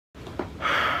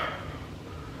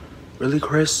Really,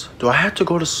 Chris? Do I have to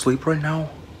go to sleep right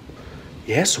now?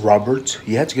 Yes, Robert.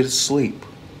 You have to get to sleep.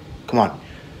 Come on.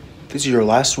 This is your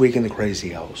last week in the crazy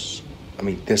house. I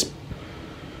mean,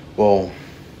 well,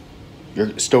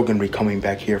 you're still gonna be coming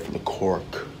back here for the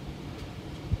cork.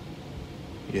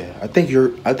 Yeah, I think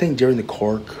during the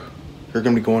cork, you're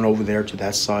gonna be going over there to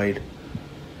that side.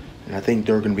 And I think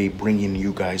they're gonna be bringing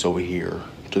you guys over here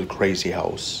to the crazy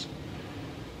house.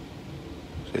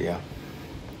 So yeah.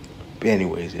 But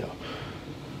anyways, yeah.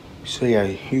 So yeah,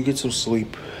 you get some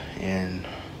sleep and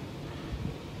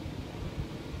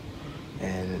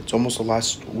it's almost the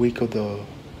last week of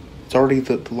it's already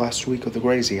the last week of the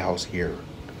crazy house here.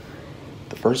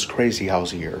 The first crazy house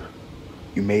here.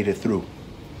 You made it through.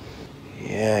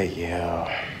 Yeah.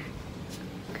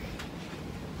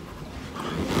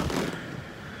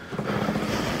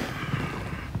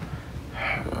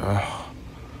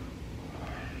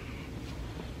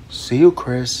 See you,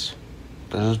 Chris.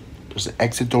 There's an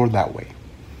exit door that way.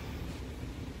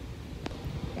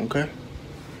 Okay.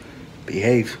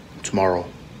 Behave tomorrow.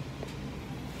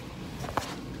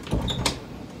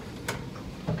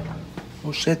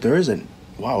 Oh shit, there isn't.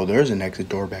 Wow, there is an exit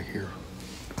door back here.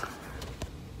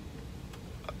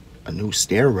 A new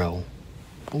stairwell.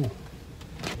 Ooh.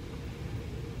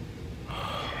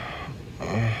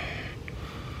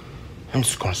 I'm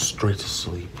just going straight to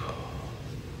sleep.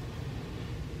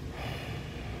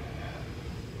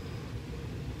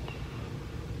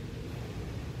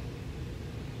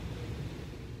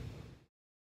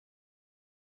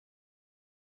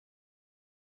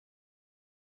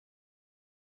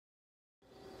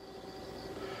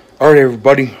 Alright,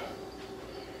 everybody. You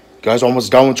guys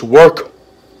almost done with your work?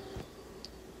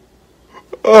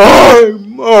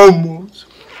 I'm almost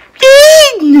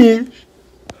finished.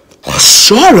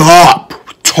 Shut up,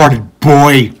 retarded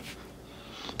boy.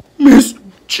 Mr.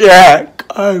 Jack,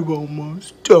 I'm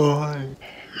almost done.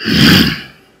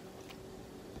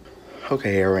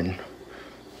 Okay, Aaron.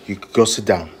 You can go sit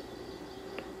down.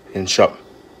 And Chuck.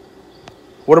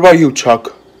 What about you,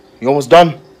 Chuck? You almost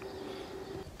done?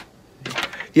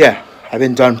 Yeah, I've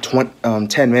been done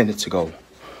 10 minutes ago.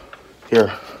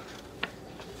 Here.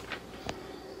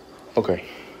 Okay,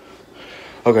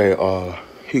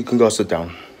 you can go sit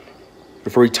down.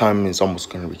 Your free time is almost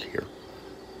gonna be here.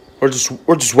 We're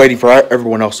just waiting for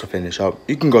everyone else to finish up.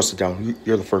 You can go sit down.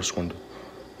 You're the first one to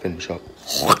finish up.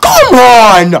 Come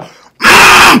on!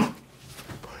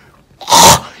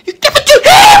 You give it to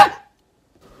him!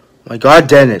 My God,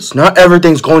 Dennis, not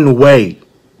everything's going away.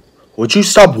 Would you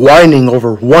stop whining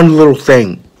over one little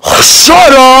thing?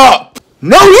 Shut up!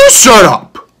 No, you shut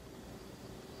up!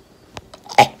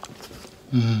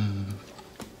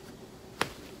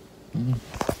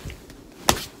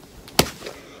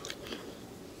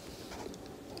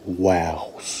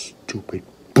 Wow, stupid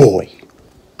boy.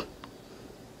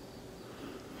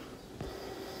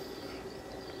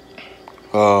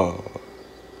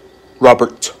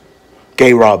 Robert.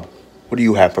 Gay Rob, what do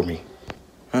you have for me?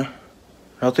 Huh?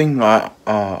 Nothing?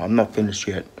 I'm not finished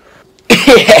yet.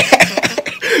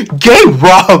 Gay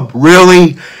Rob,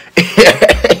 really?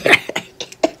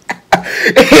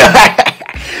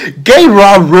 Gay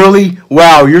Rob, really?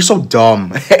 Wow, you're so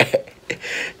dumb.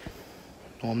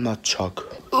 No, I'm not Chuck.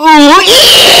 Where is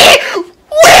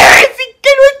he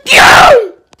gonna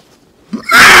go?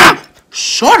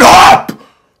 Shut up!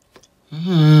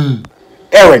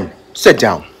 Aaron, sit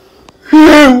down. I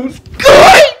was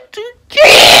going to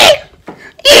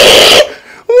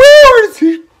where is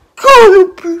he gonna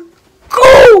be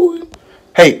going?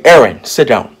 Hey, Aaron, sit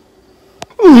down.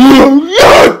 Oh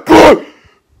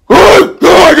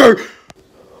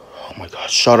my God,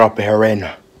 shut up, Aaron.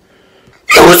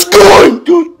 He was going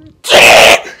to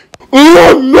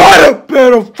I'm not a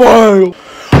pedophile.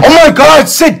 Oh my God,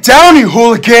 sit down, you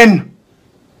hooligan.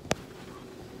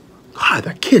 God,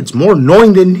 that kid's more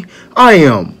annoying than I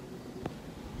am.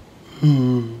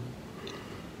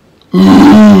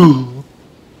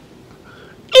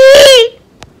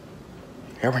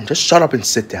 Aaron, just shut up and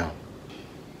sit down.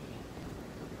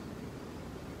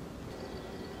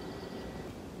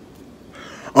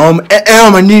 Em,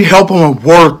 I need help on my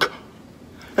work.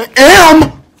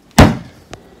 Em!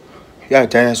 Yeah,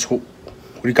 Dennis, what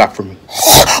do you got for me?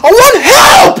 I want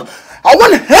help! I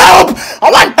want help!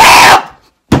 I want help!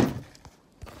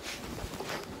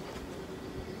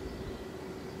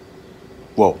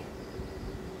 Whoa.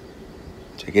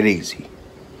 Take it easy. You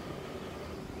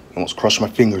almost crushed my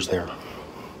fingers there.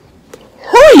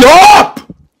 Hurry up!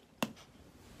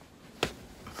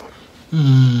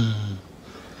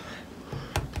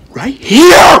 Right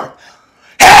here!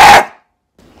 Here!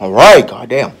 Alright,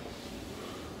 goddamn.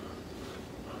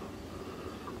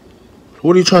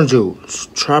 What are you trying to do?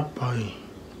 Trap by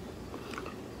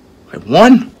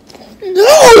one?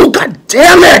 No! God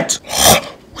damn it!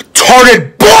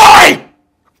 Retarded boy!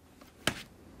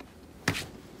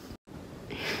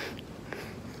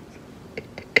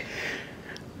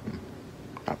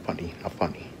 Not funny, not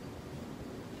funny.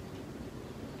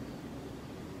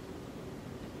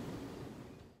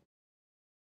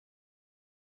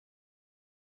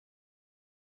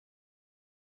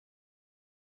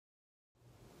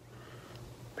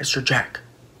 Mr. Jack.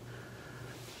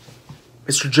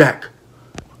 Mr. Jack.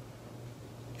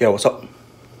 Yeah, what's up?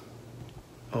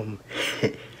 Can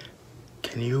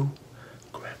you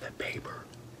grab that paper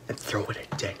and throw it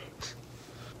at Dennis?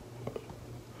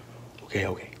 Okay,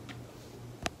 okay.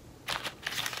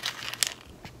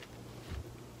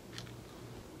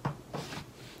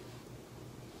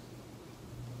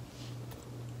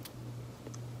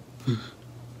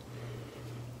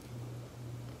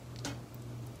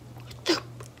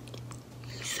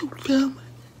 He's so dumb.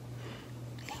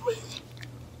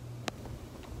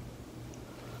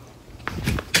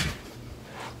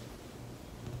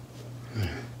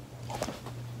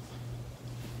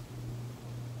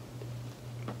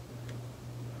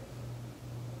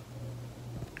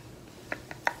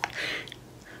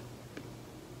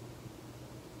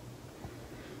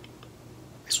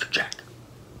 Mr. Jack.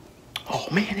 Oh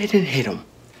man, it didn't hit him.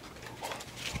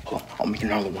 Hold on, I'll make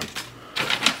another one.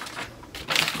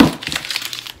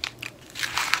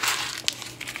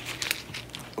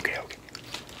 Okay, okay.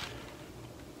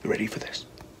 You ready for this?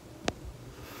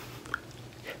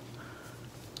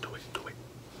 Do it, do it.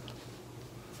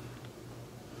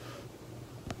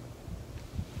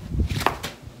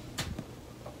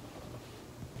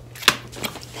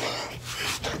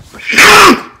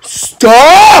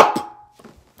 Stop!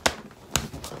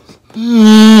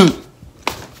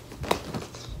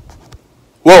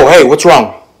 Whoa, hey, what's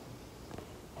wrong?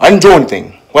 I didn't do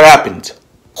anything. What happened?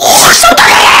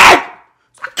 I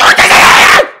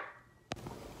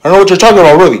don't know what you're talking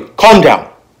about, really. Calm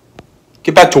down.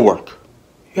 Get back to work.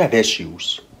 You have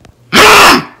issues.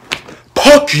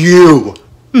 Fuck you!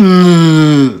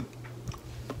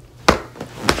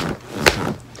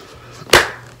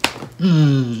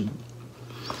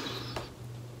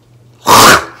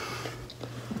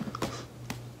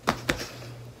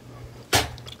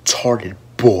 Retarded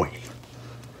boy.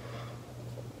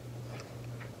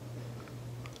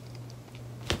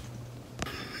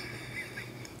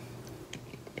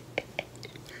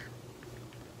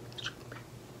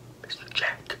 Mr.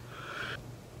 Jack.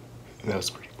 That was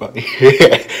pretty funny.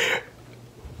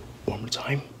 One more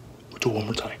time. We'll do one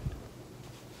more time.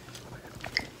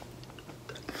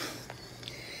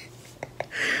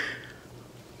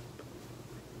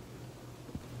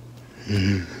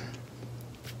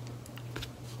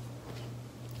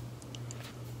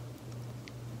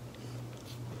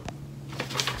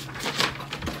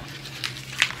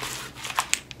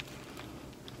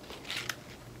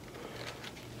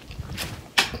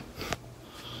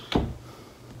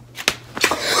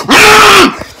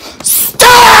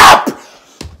 Stop!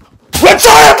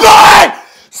 Retarded boy!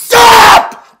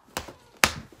 Stop!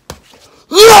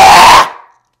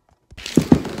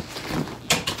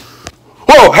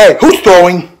 Whoa, hey, who's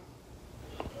throwing?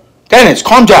 Dennis,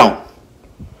 calm down.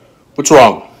 What's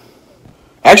wrong?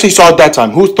 I actually saw it that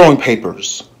time. Who's throwing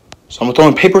papers? Someone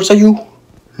throwing papers at you?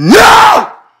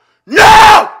 No!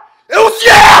 No! It was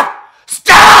you!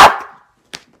 Stop!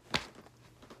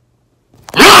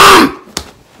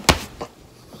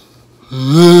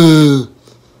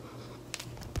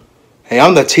 Hey,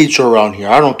 I'm the teacher around here.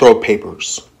 I don't throw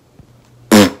papers.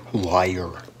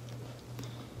 Liar.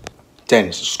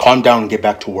 Dennis, just calm down and get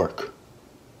back to work.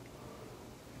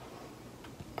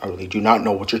 I really do not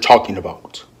know what you're talking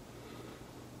about.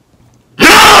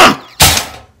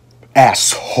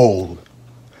 Asshole.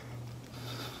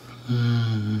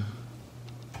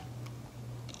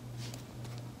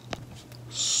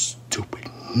 Stupid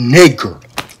nigger.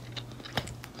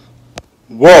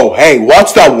 Whoa, hey,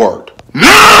 what's that word?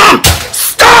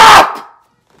 Stop!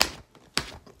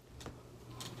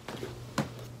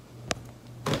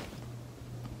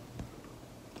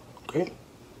 Okay.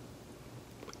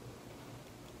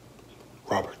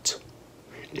 Robert.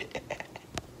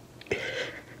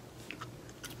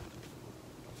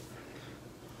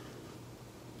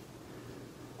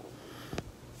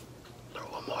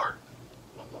 One more.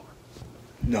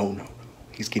 No, no, no.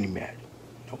 He's getting mad.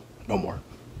 No, no more.